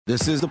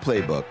This is The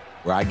Playbook,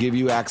 where I give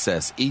you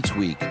access each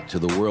week to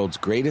the world's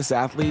greatest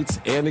athletes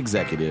and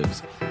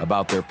executives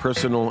about their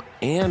personal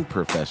and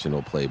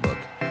professional playbook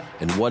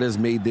and what has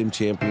made them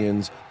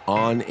champions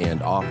on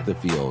and off the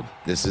field.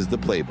 This is The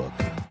Playbook.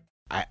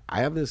 I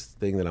have this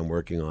thing that I'm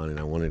working on, and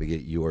I wanted to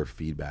get your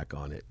feedback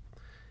on it.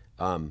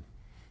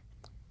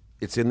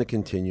 It's in the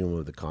continuum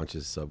of the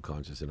conscious,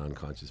 subconscious, and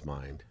unconscious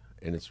mind,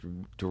 and it's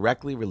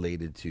directly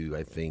related to,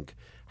 I think,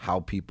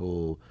 how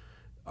people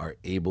are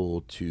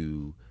able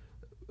to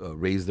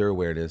raise their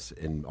awareness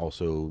and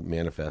also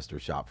manifest or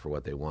shop for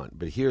what they want.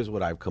 But here's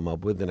what I've come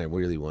up with, and I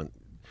really want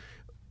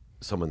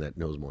someone that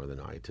knows more than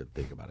I to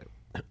think about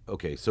it.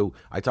 Okay, so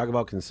I talk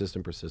about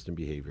consistent, persistent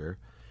behavior,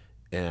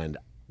 and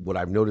what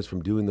I've noticed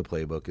from doing the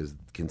playbook is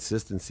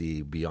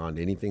consistency beyond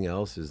anything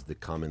else is the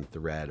common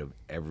thread of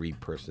every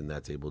person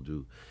that's able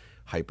to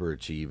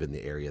hyperachieve in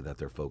the area that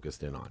they're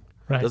focused in on.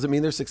 Right. Doesn't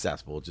mean they're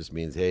successful. It just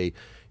means, hey,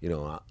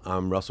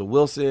 I'm Russell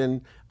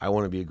Wilson. I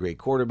want to be a great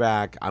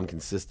quarterback. I'm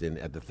consistent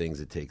at the things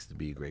it takes to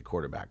be a great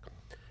quarterback.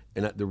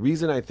 And the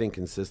reason I think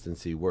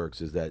consistency works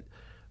is that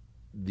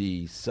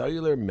the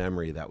cellular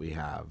memory that we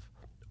have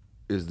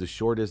is the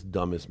shortest,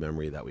 dumbest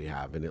memory that we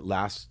have. And it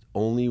lasts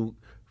only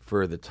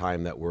for the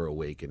time that we're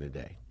awake in a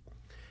day.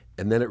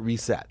 And then it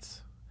resets.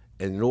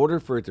 And in order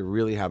for it to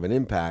really have an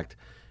impact,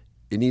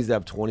 it needs to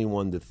have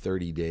 21 to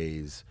 30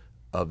 days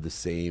of the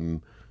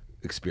same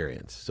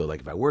experience. So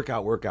like if I work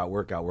out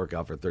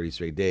for 30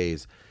 straight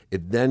days,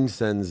 it then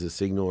sends a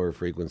signal or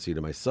frequency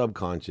to my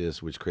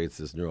subconscious, which creates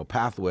this neural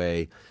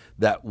pathway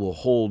that will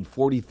hold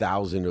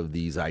 40,000 of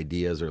these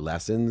ideas or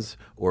lessons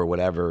or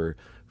whatever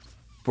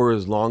for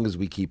as long as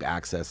we keep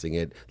accessing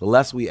it. The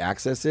less we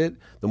access it,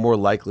 the more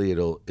likely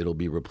it'll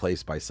be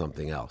replaced by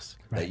something else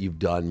that you've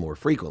done more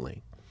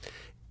frequently.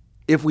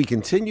 If we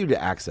continue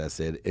to access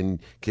it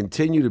and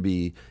continue to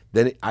be,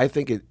 then I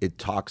think it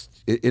talks,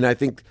 and I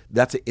think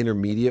that's an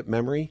intermediate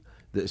memory.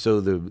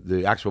 So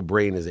the actual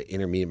brain is an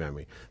intermediate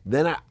memory.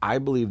 Then I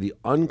believe the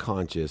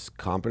unconscious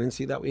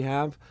competency that we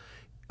have,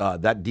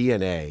 that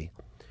DNA.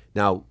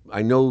 Now,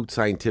 I know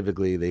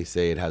scientifically they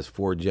say it has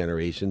 4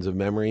 generations of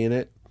memory in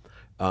it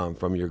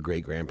from your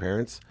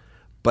great-grandparents,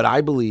 but I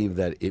believe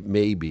that it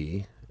may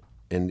be,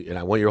 and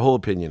I want your whole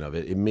opinion of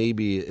it, it may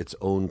be its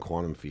own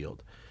quantum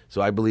field.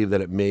 So I believe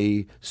that it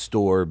may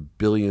store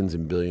billions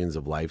and billions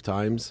of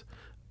lifetimes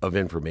of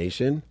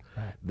information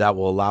that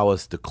will allow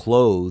us to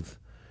clothe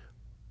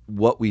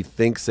what we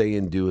think, say,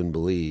 and do and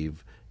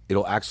believe.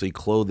 It'll actually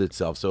clothe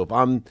itself. So if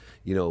I'm,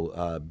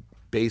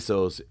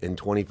 Bezos, and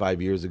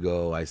 25 years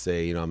ago I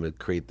say, I'm going to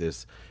create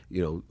this,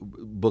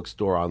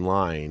 bookstore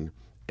online,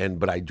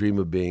 but I dream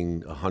of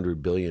being a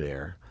 100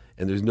 billionaire,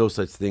 and there's no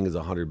such thing as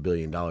 $100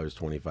 billion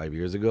 25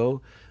 years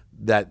ago.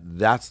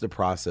 That's the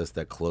process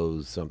that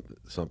closed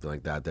something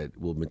like that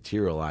will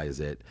materialize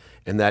it.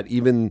 And that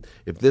even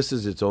if this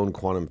is its own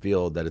quantum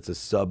field, that it's a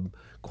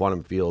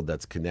sub-quantum field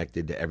that's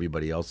connected to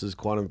everybody else's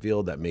quantum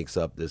field that makes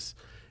up this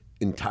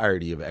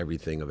entirety of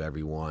everything, of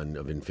everyone,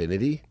 of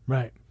infinity.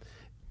 Right.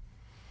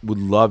 Would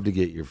love to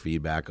get your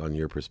feedback on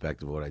your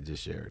perspective of what I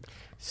just shared.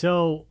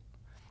 So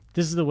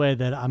this is the way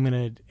that I'm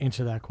going to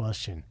answer that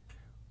question.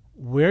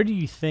 Where do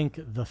you think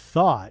the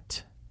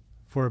thought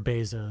for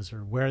Bezos,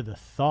 or where the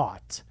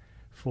thought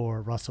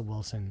for Russell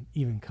Wilson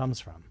even comes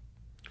from?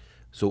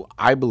 So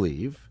I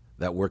believe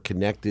that we're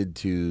connected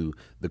to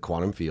the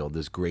quantum field,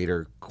 this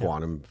greater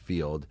quantum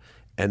field,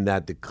 and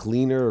that the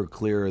cleaner or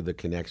clearer the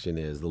connection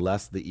is, the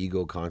less the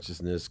ego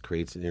consciousness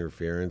creates an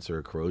interference or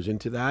a corrosion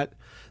to that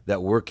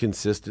we're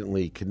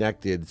consistently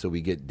connected, so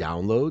we get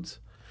downloads,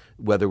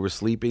 whether we're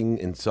sleeping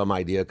and some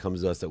idea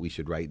comes to us that we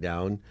should write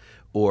down,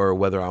 or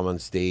whether I'm on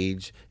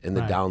stage and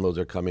the downloads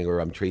are coming, or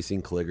I'm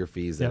tracing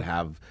calligraphies that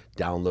have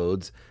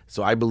downloads.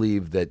 So I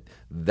believe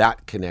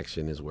that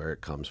connection is where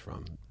it comes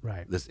from.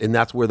 Right. And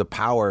that's where the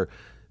power,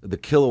 the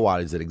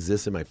kilowattage that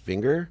exists in my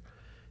finger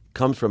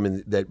comes from,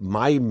 and that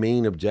my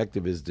main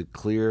objective is to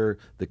clear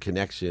the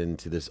connection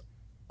to this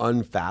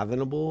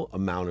unfathomable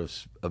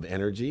amount of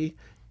energy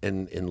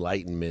and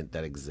enlightenment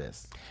that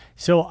exists.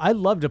 So I'd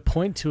love to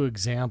point to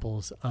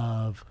examples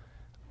of,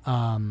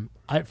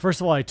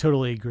 first of all, I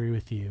totally agree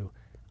with you.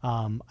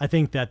 I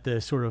think that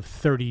the sort of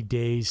 30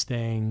 days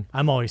thing,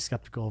 I'm always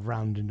skeptical of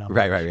rounded numbers.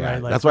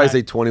 Right. Like, that's why I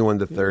say 21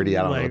 to 30.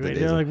 I don't know what the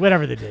days are. Like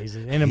whatever the days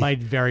is. And it might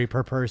vary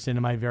per person. It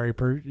might vary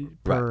per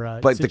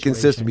but situation. The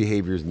consistent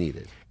behavior is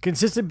needed.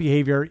 Consistent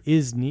behavior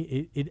is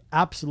needed. It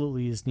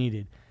absolutely is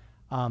needed.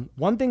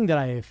 One thing that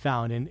I have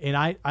found, and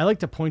I like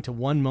to point to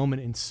one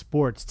moment in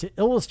sports to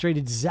illustrate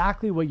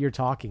exactly what you're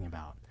talking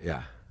about.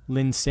 Yeah.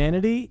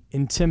 Linsanity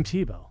and Tim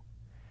Tebow.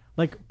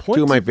 Like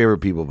two of my favorite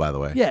people, by the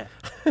way. Yeah.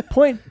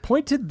 Point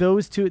to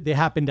those two. They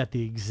happened at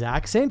the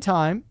exact same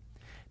time.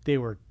 They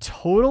were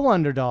total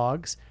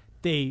underdogs.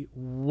 They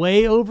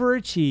way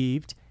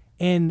overachieved,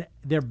 and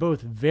they're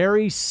both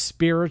very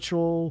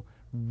spiritual,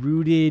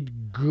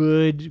 rooted,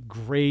 good,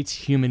 great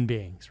human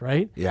beings,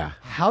 right? Yeah.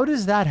 How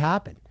does that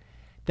happen?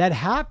 That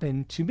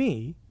happened to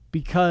me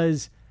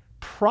because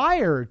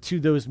prior to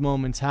those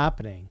moments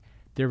happening,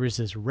 there was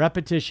this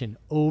repetition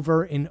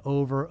over and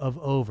over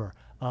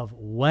of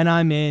when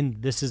I'm in,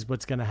 this is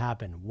what's going to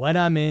happen. When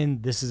I'm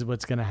in, this is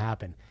what's going to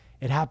happen.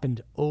 It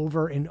happened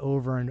over and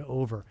over and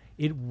over.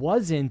 It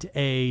wasn't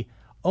a,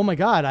 oh my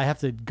God, I have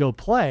to go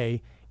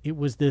play. It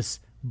was this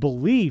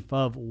belief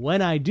of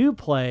when I do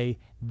play,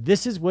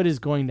 this is what is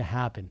going to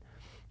happen.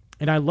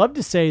 And I love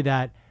to say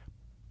that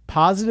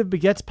positive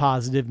begets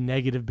positive,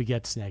 negative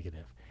begets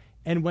negative.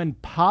 And when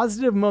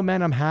positive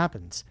momentum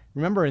happens,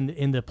 remember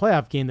in the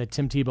playoff game that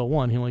Tim Tebow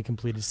won, he only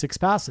completed 6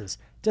 passes.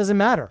 Doesn't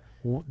matter.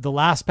 The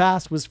last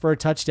pass was for a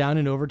touchdown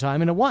in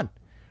overtime and it won,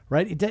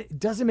 right? It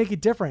doesn't make a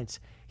difference.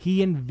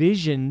 He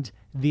envisioned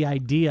the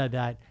idea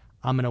that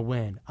I'm going to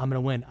win, I'm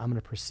going to win, I'm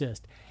going to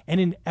persist. And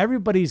in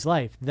everybody's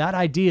life, that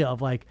idea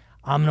of like,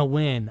 I'm going to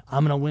win,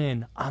 I'm going to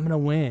win, I'm going to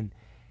win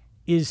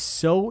is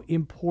so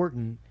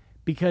important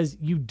because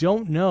you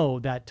don't know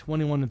that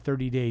 21 and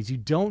 30 days, you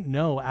don't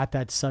know at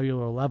that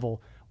cellular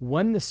level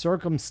when the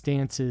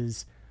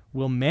circumstances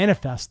will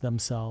manifest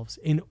themselves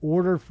in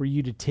order for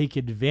you to take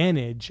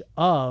advantage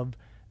of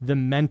the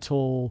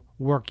mental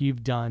work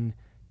you've done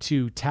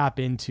to tap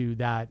into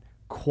that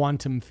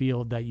quantum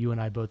field that you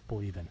and I both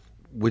believe in.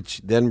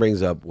 Which then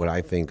brings up what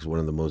I think is one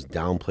of the most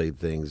downplayed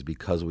things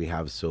because we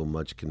have so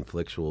much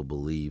conflictual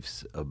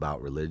beliefs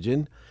about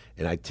religion.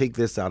 And I take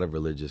this out of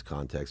religious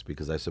context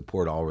because I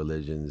support all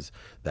religions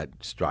that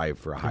strive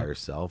for a higher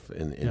self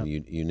and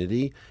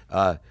unity.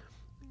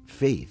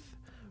 Faith,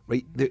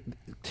 right?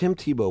 Tim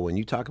Tebow, when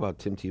you talk about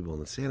Tim Tebow and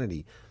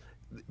insanity,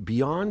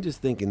 beyond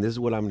just thinking this is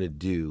what I'm going to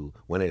do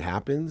when it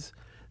happens,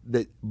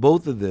 that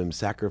both of them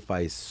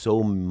sacrifice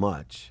so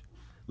much.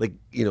 Like,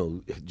 you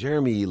know,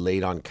 Jeremy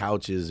laid on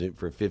couches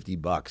for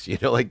 $50, you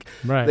know, like,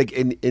 right. Like,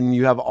 and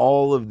you have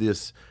all of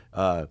this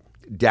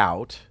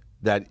doubt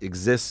that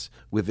exists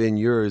within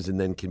yours and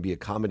then can be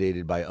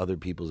accommodated by other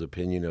people's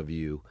opinion of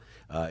you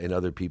and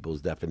other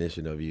people's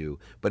definition of you.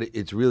 But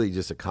it's really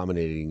just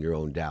accommodating your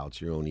own doubts,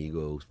 your own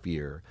ego,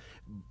 fear.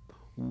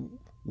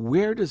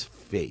 Where does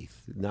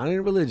faith, not in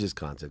a religious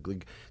context,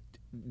 like,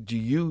 do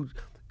you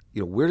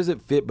know, where does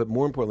it fit? But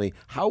more importantly,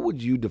 how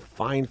would you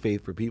define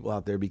faith for people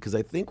out there? Because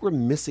I think we're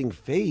missing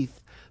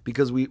faith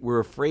because we're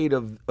afraid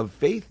of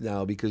faith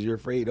now because you're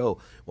afraid, oh,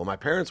 well, my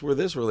parents were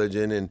this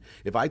religion. And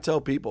if I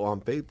tell people I'm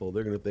faithful,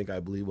 they're going to think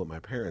I believe what my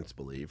parents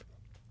believe.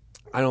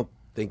 I don't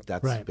think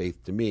that's right.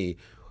 faith to me.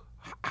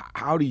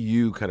 How do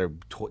you kind of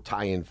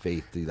tie in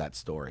faith to that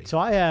story? So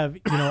I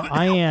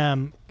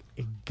am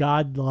a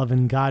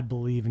God-loving,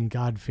 God-believing,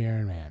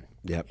 God-fearing man.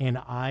 Yep. And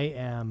I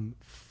am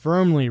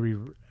firmly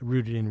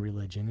rooted in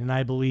religion. And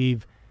I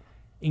believe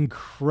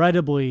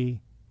incredibly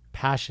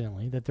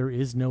passionately that there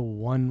is no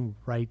one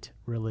right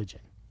religion.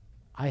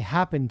 I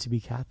happen to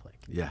be Catholic.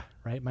 Yeah.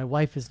 Right? My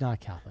wife is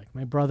not Catholic.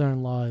 My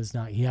brother-in-law is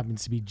not. He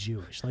happens to be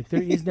Jewish. Like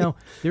there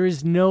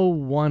is no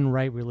one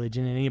right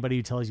religion. And anybody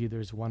who tells you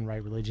there's one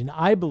right religion,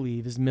 I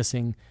believe is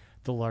missing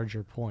the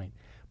larger point.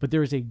 But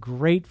there is a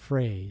great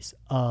phrase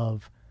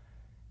of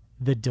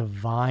the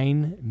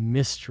divine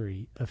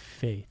mystery of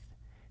faith.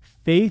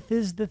 Faith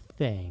is the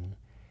thing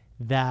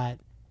that,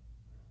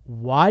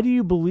 why do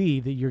you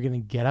believe that you're going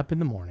to get up in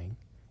the morning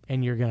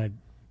and you're going to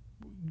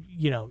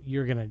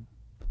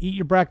eat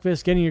your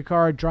breakfast, get in your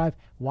car, drive?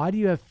 Why do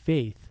you have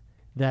faith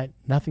that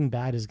nothing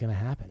bad is going to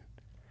happen?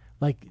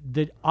 Like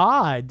the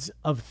odds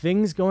of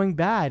things going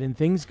bad and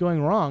things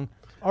going wrong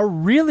are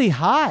really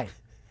high,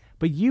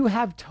 but you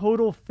have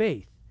total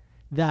faith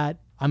that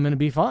I'm going to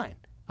be fine.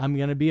 I'm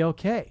going to be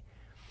okay.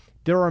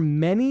 There are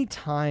many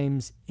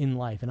times in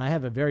life, and I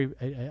have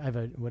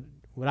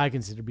what I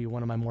consider to be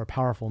one of my more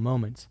powerful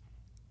moments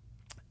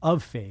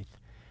of faith.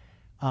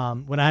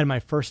 When I had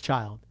my first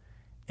child,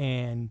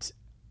 and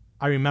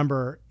I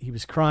remember he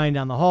was crying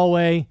down the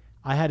hallway.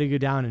 I had to go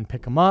down and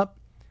pick him up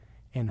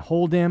and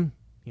hold him.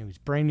 You know, he was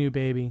a brand new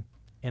baby,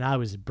 and I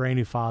was a brand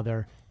new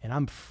father, and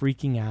I'm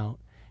freaking out,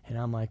 and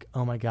I'm like,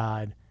 oh my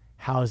God,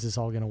 how is this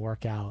all going to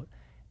work out?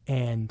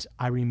 And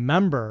I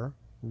remember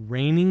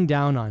raining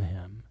down on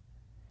him.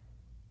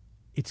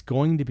 It's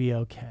going to be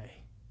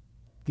okay.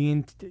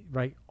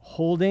 Right,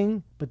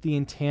 holding, but the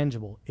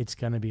intangible, it's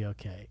going to be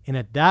okay. And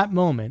at that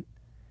moment,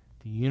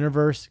 the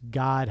universe,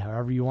 God,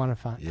 however you want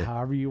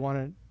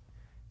to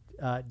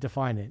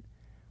define it,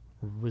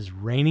 was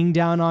raining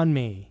down on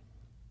me.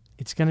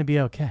 It's going to be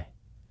okay.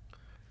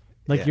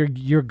 Like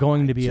you're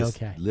going to be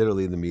okay.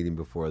 Literally in the meeting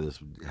before this,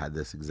 had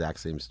this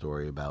exact same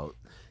story about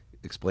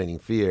explaining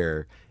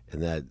fear,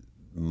 and that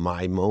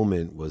my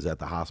moment was at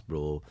the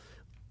hospital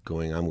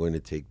going, I'm going to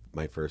take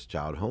my first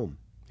child home.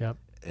 Yep.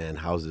 And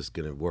how's this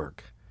going to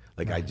work?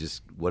 Like,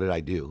 right. What did I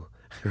do?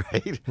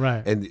 Right.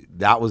 Right. And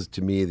that was,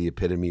 to me, the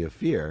epitome of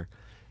fear,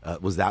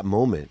 was that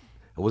moment.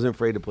 I wasn't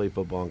afraid to play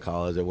football in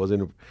college. I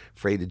wasn't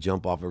afraid to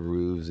jump off of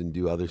roofs and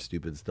do other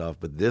stupid stuff.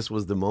 But this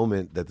was the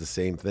moment that the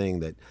same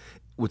thing that,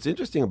 what's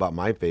interesting about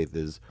my faith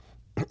is,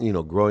 you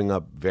know, growing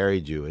up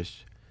very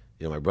Jewish,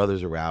 you know, my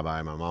brother's a rabbi,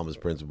 my mom was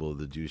principal of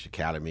the Jewish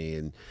Academy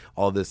and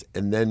all this,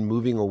 and then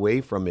moving away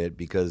from it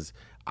because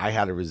I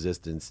had a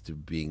resistance to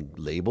being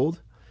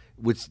labeled,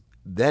 which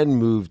then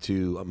moved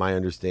to my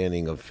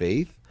understanding of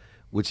faith,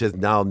 which has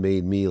now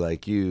made me,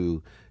 like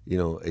you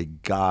know, a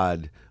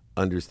God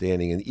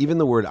understanding, and even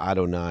the word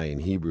Adonai in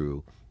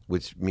Hebrew,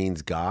 which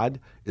means God,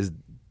 is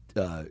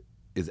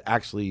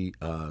actually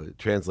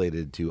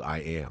translated to I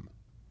am,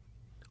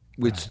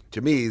 which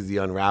to me is the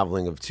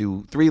unraveling of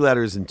three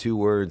letters and two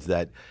words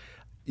that,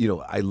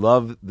 I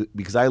love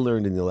because I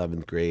learned in the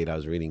 11th grade, I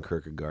was reading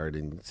Kierkegaard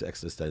and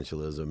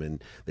existentialism,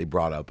 and they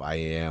brought up I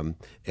am.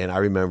 And I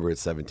remember at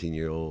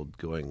 17-year-old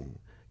going,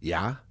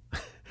 yeah,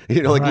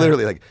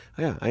 literally like,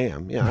 yeah, I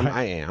am. Yeah,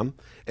 I am.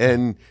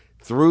 And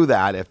through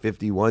that at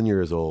 51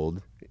 years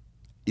old,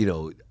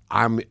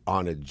 I'm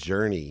on a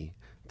journey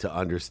to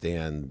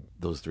understand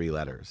those three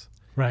letters.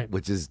 Right.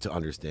 Which is to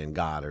understand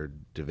God or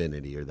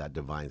divinity or that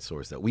divine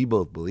source that we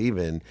both believe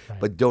in,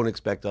 but don't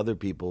expect other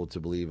people to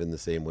believe in the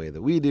same way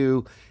that we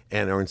do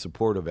and are in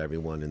support of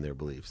everyone in their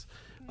beliefs.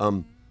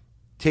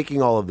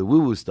 Taking all of the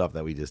woo-woo stuff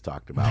that we just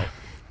talked about,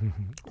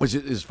 which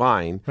is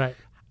fine,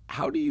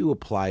 how do you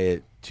apply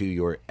it to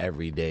your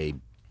everyday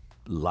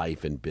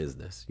life and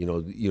business?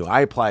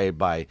 I apply it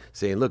by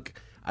saying, look,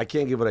 I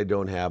can't give what I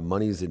don't have.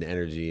 Money's an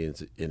energy,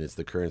 and it's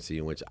the currency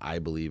in which I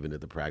believe in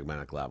at the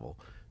pragmatic level.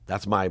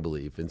 That's my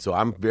belief. And so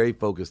I'm very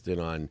focused in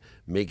on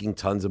making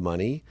tons of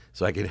money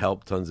so I can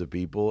help tons of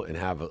people and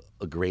have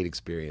a great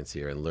experience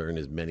here and learn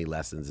as many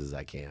lessons as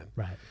I can.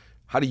 Right.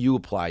 How do you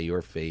apply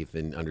your faith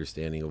and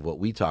understanding of what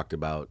we talked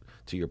about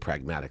to your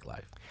pragmatic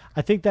life?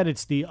 I think that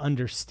it's the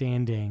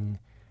understanding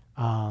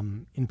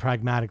in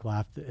pragmatic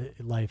life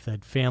that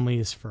family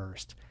is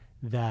first,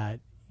 that,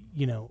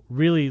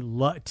 really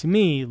to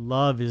me,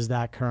 love is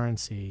that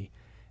currency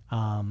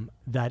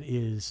that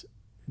is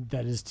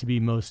to be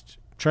most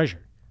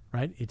treasured.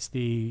 Right. It's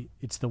the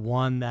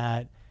one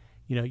that,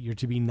 you're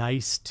to be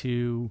nice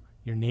to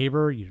your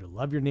neighbor, you're to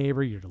love your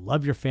neighbor, you're to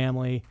love your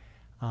family.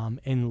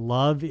 And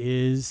love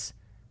is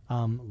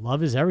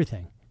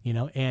everything,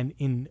 and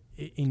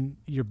in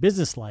your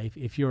business life,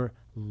 if you're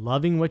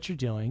loving what you're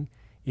doing,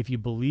 if you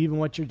believe in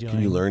what you're doing.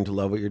 Can you learn to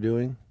love what you're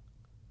doing?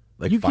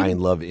 Like find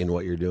love in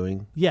what you're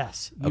doing?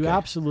 Yes, you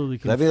absolutely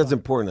can. I think that's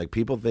important. Like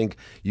people think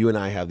you and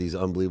I have these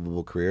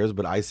unbelievable careers,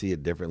 but I see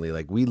it differently.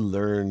 Like we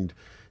learned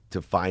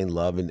to find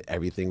love in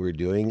everything we're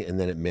doing, and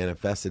then it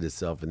manifested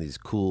itself in these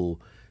cool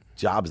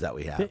jobs that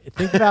we have.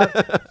 Think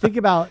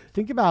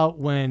about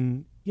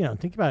when,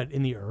 think about it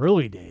in the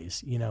early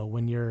days,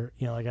 when you're,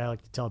 like I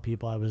like to tell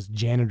people I was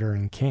janitor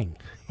and king,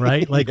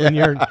 right? Like when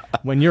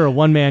you're a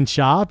one-man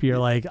shop, you're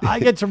like,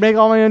 I get to make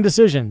all my own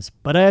decisions,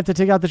 but I have to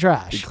take out the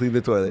trash. You clean the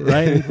toilet.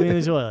 Right? And clean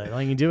the toilet.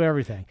 Like you do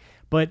everything.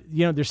 But,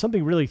 there's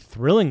something really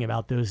thrilling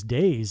about those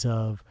days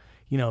of,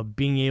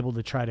 being able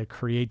to try to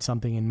create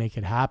something and make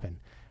it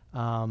happen.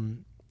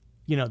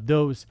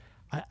 Those,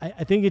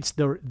 I think it's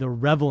the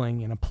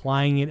reveling and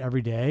applying it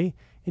every day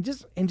and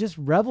just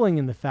reveling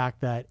in the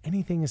fact that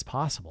anything is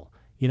possible.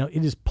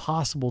 It is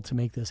possible to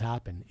make this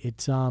happen.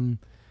 It's,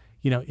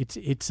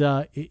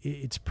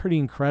 it's pretty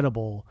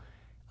incredible.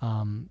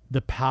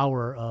 The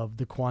power of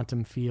the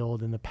quantum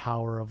field and the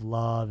power of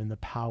love and the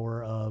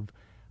power of,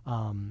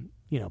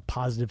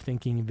 positive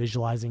thinking and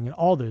visualizing and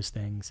all those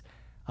things.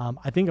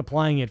 I think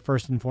applying it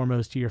first and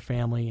foremost to your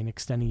family and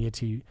extending it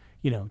to,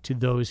 to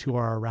those who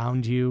are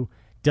around you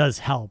does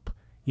help,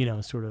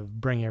 sort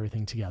of bring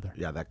everything together.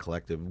 Yeah, that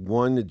collective.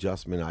 One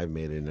adjustment I've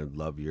made, and I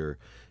love your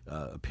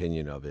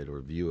opinion of it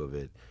or view of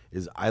it,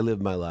 is I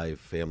live my life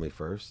family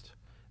first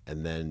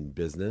and then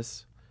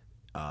business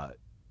and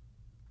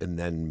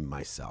then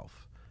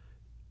myself.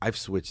 I've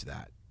switched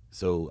that.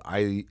 So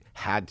I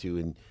had to,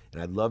 and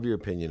I love your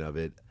opinion of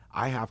it,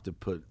 I have to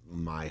put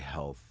my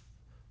health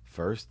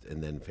first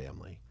and then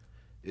family.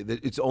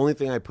 It's the only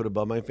thing I put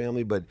above my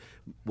family. But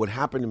what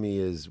happened to me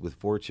is with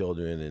 4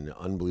 children and an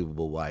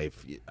unbelievable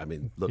wife. I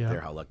mean, look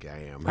there how lucky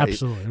I am. Right?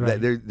 Absolutely, right.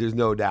 There's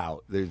no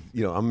doubt.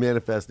 I'm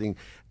manifesting,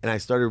 and I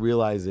started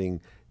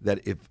realizing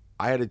that if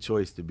I had a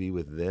choice to be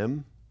with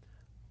them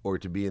or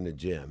to be in the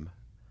gym,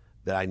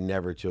 that I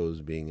never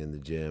chose being in the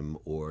gym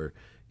or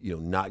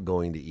not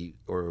going to eat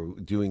or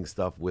doing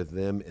stuff with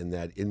them, and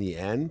that in the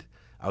end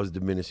I was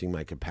diminishing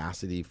my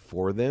capacity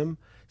for them.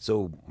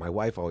 So my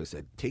wife always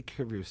said, take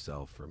care of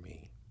yourself for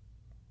me.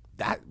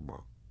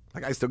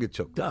 I still get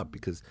choked up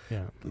because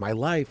my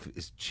life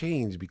is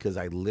changed because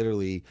I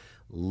literally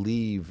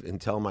leave and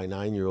tell my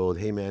 9-year-old,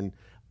 hey man,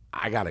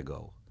 I gotta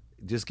go.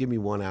 Just give me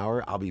 1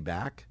 hour, I'll be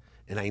back.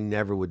 And I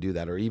never would do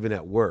that. Or even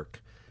at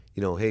work,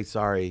 hey,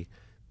 sorry,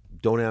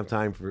 don't have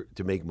time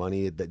to make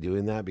money at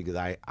doing that because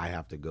I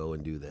have to go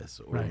and do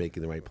this or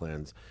making the right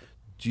plans.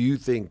 Do you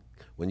think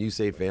when you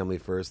say family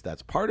first,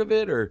 that's part of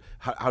it, or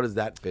how does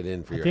that fit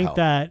in for your health?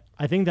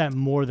 I think that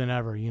more than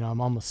ever,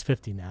 I'm almost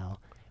 50 now,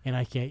 and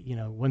I can't,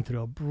 went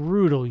through a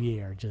brutal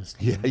year.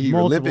 Just you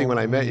were limping when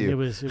I met you. It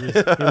was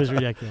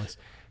ridiculous.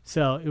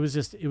 So it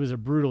was a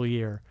brutal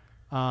year.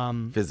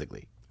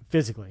 Physically.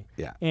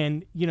 Yeah.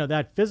 And,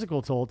 that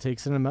physical toll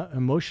takes an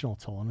emotional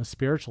toll and a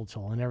spiritual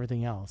toll and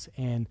everything else.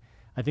 And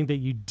I think that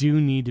you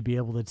do need to be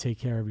able to take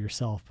care of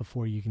yourself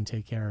before you can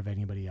take care of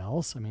anybody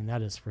else. I mean,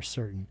 that is for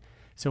certain.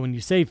 So when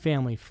you say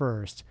family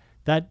first,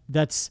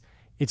 it's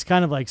it's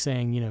kind of like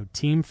saying,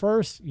 team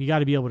first. You got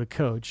to be able to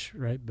coach,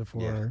 right?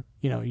 Before,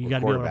 you got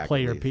to be able to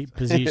play your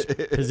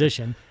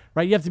position,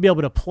 right? You have to be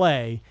able to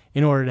play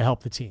in order to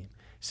help the team.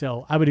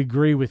 So I would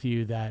agree with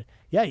you that,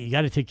 you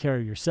got to take care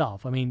of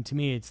yourself. I mean, to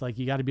me, it's like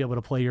you got to be able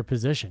to play your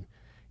position,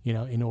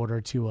 in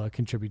order to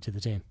contribute to the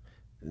team.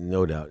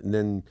 No doubt. And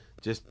then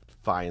just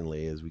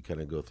finally, as we kind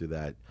of go through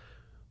that,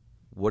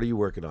 what are you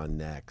working on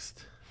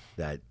next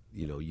that,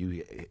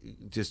 you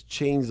just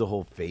change the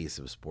whole face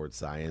of sports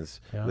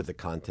science with the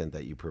content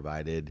that you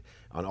provided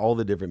on all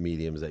the different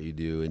mediums that you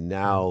do? And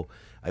now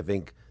I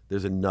think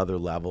there's another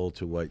level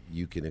to what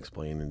you can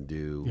explain and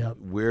do. Yep.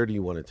 Where do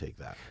you want to take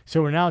that?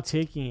 So we're now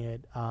taking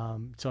it.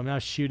 So I'm now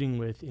shooting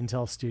with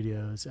Intel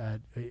Studios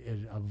at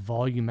a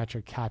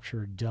volumetric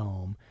capture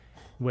dome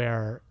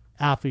where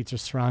athletes are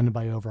surrounded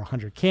by over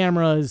 100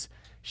 cameras,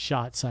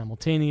 shot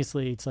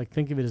simultaneously. It's like,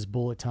 think of it as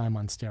bullet time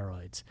on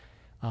steroids.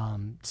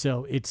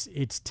 So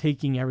it's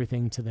taking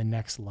everything to the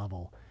next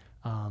level.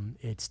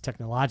 It's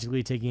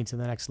technologically taking it to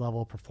the next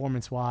level,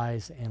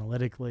 performance-wise,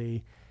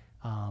 analytically.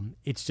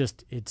 It's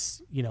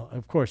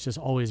of course, just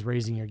always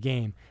raising your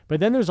game. But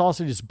then there's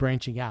also just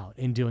branching out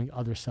and doing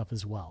other stuff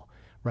as well,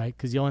 right?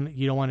 Because you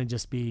don't want to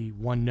just be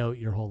one note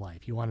your whole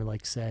life. You want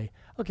to say,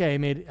 okay, I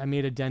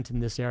made a dent in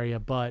this area,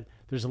 but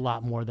there's a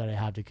lot more that I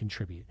have to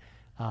contribute.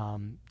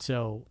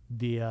 So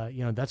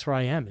that's where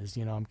I am is,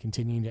 I'm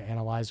continuing to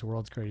analyze the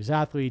world's greatest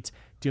athletes,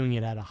 doing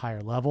it at a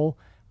higher level,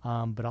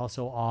 but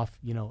also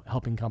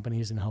helping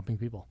companies and helping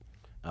people.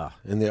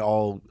 And they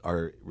all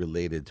are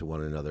related to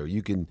one another.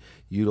 You can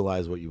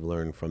utilize what you've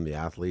learned from the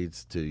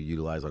athletes to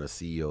utilize on a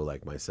CEO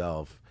like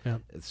myself.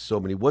 Yep. It's so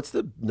many. What's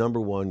the number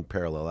one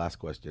parallel? Last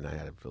question I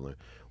had for learn.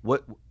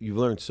 What you've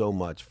learned so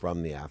much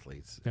from the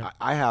athletes. Yep.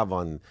 I have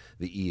on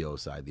the EO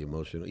side, the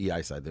emotional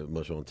EI side, the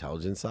emotional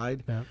intelligence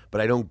side, Yep.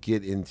 but I don't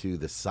get into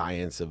the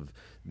science of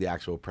the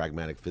actual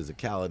pragmatic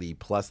physicality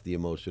plus the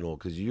emotional,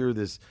 because you have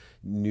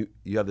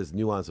this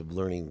nuance of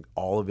learning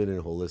all of it in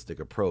a holistic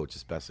approach,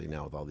 especially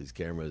now with all these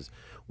cameras.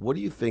 What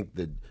do you think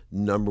the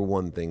number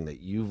one thing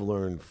that you've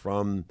learned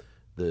from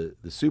the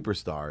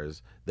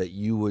superstars that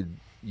you would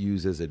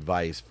use as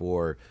advice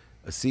for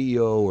a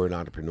CEO or an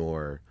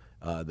entrepreneur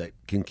that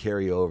can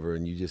carry over,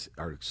 and you just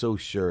are so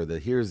sure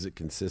that here's a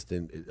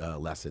consistent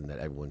lesson that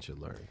everyone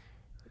should learn?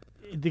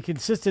 The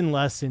consistent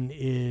lesson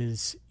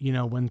is,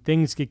 when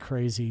things get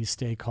crazy,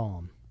 stay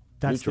calm.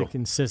 That's Neutral. the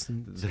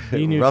consistent.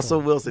 Be neutral,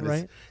 Russell Wilson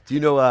right? Do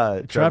you know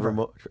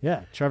Trevor?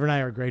 Trevor and I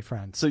are great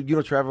friends. So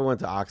Trevor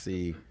went to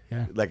Oxy,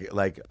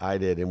 like I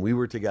did, and we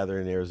were together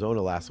in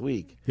Arizona last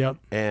week. Yep.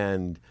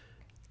 And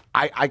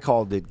I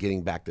called it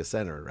getting back to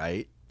center,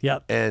 right?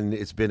 Yep. And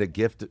it's been a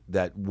gift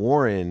that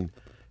Warren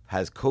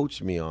has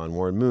coached me on.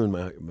 Warren Moon,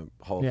 my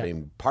Hall of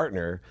Fame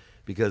partner,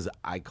 because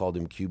I called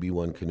him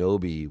QB1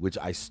 Kenobi, which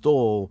I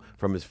stole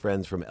from his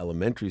friends from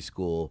elementary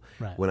school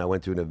when I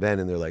went to an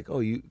event, and they're like, "Oh,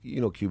 you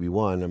know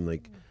QB1?" I'm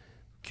like,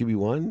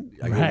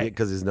 "QB1?" I go,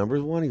 because his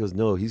number's 1. He goes,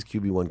 "No, he's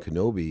QB1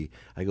 Kenobi."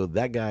 I go,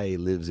 "That guy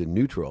lives in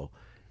neutral."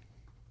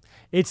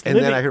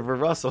 Then I heard from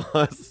Russell.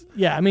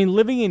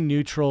 Living in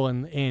neutral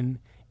and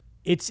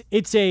it's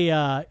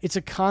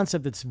a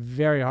concept that's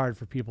very hard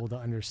for people to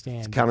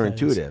understand. It's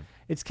counterintuitive.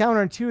 It's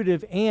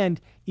counterintuitive, and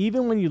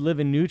even when you live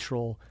in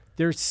neutral,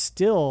 there's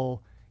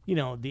still,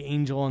 the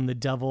angel and the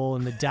devil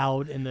and the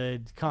doubt and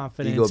the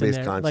confidence.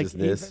 Ego-based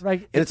consciousness.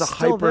 And it's a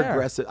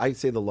hyper-aggressive, I'd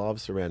say the law of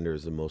surrender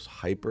is the most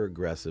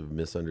hyper-aggressive,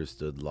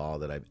 misunderstood law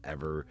that I've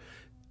ever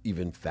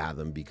even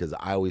fathomed, because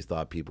I always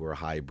thought people were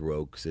high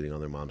broke sitting on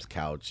their mom's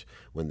couch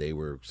when they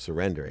were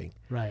surrendering.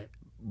 Right.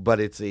 But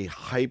it's a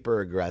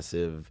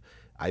hyper-aggressive,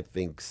 I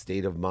think,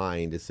 state of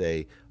mind to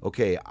say,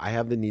 okay, I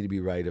have the need to be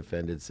right,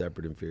 offended,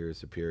 separate, inferior,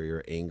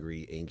 superior,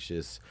 angry,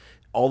 anxious,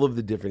 all of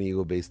the different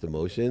ego-based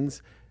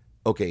emotions.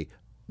 Okay,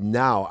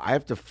 now I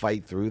have to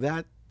fight through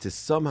that to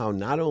somehow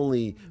not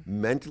only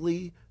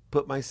mentally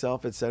put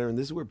myself at center, and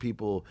this is where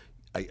people,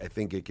 I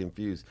think, get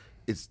confused.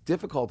 It's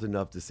difficult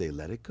enough to say,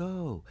 let it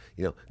go.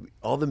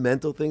 All the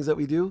mental things that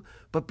we do,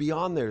 but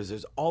beyond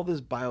there's all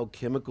this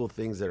biochemical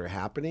things that are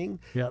happening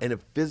and a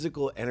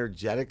physical,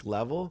 energetic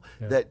level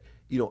that,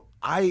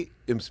 I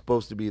am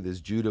supposed to be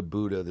this Judah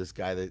Buddha, this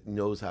guy that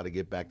knows how to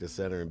get back to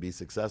center and be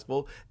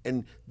successful.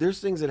 And there's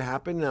things that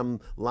happen, and I'm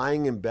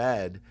lying in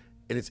bed,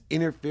 and it's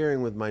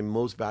interfering with my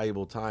most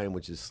valuable time,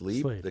 which is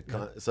sleep.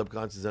 The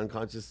subconscious,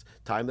 unconscious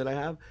time that I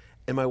have.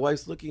 And my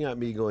wife's looking at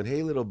me going,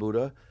 "Hey, little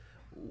Buddha,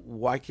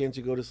 why can't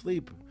you go to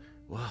sleep?"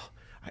 Well,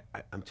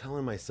 I'm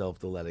telling myself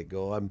to let it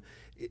go.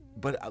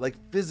 But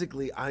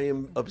physically, I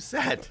am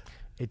upset.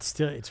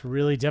 It's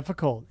really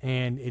difficult,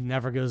 and it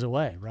never goes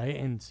away, right?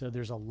 And so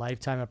there's a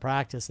lifetime of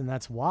practice, and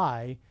that's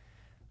why,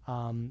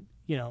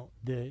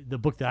 the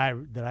book that I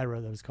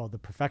wrote that was called The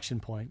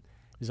Perfection Point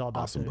is all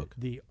about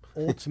the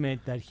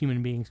ultimate that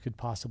human beings could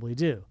possibly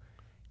do.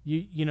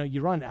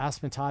 You run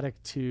asymptotic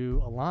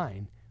to a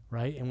line,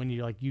 right? And when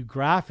you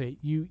graph it,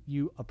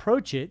 you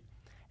approach it,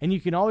 and you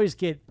can always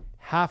get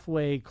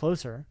halfway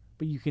closer,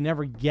 but you can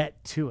never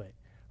get to it,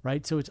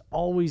 right? So it's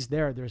always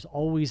there. There's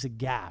always a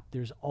gap.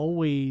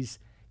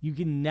 You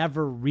can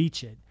never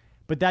reach it.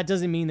 But that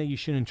doesn't mean that you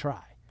shouldn't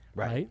try,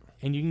 right?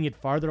 And you can get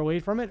farther away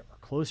from it or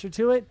closer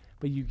to it,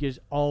 but you just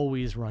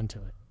always run to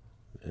it.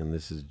 And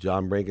this is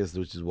John Brenkus,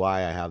 which is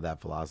why I have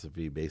that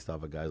philosophy based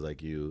off of guys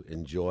like you.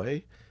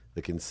 Enjoy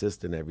the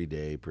consistent,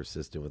 everyday,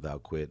 persistent,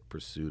 without quit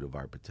pursuit of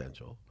our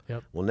potential.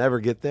 Yep. We'll never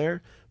get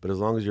there, but as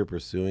long as you're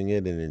pursuing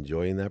it and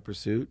enjoying that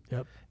pursuit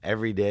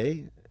every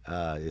day,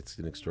 it's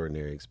an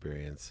extraordinary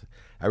experience.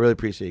 I really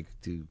appreciate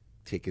you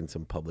taking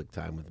some public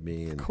time with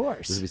me. And of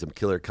course. This will be some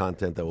killer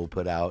content that we'll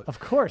put out. Of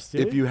course,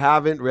 dude. If you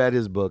haven't read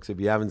his books, if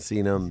you haven't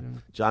seen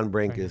them, John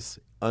Brenkus,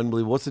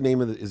 unbelievable. What's the name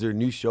of it? Is there a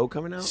new show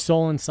coming out?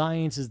 Soul and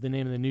Science is the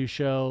name of the new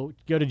show.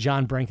 Go to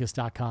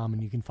johnbrenkus.com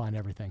and you can find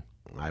everything.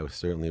 I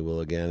certainly will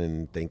again,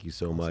 and thank you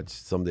so much.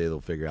 Someday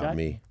they'll figure out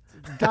me.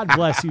 God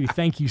bless you.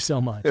 Thank you so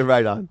much.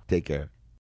 Right on. Take care.